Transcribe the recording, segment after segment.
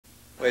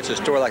It's a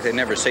store like they've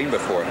never seen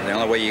before. The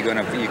only way you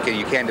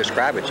can't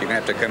describe it. You're gonna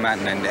have to come out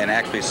and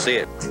actually see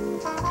it,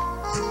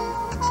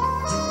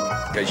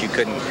 because you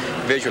couldn't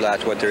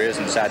visualize what there is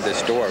inside this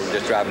store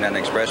just driving down the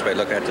expressway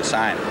looking at the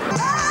sign.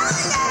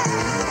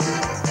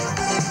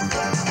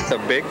 It's a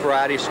big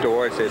variety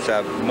store. It's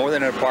more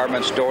than an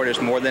department store.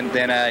 It's more than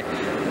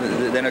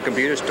a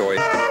computer store.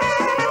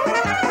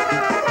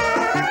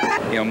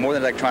 You know, more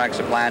than electronics,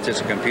 appliances,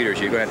 and computers.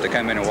 You're going to have to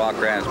come in and walk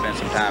around and spend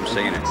some time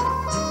seeing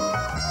it.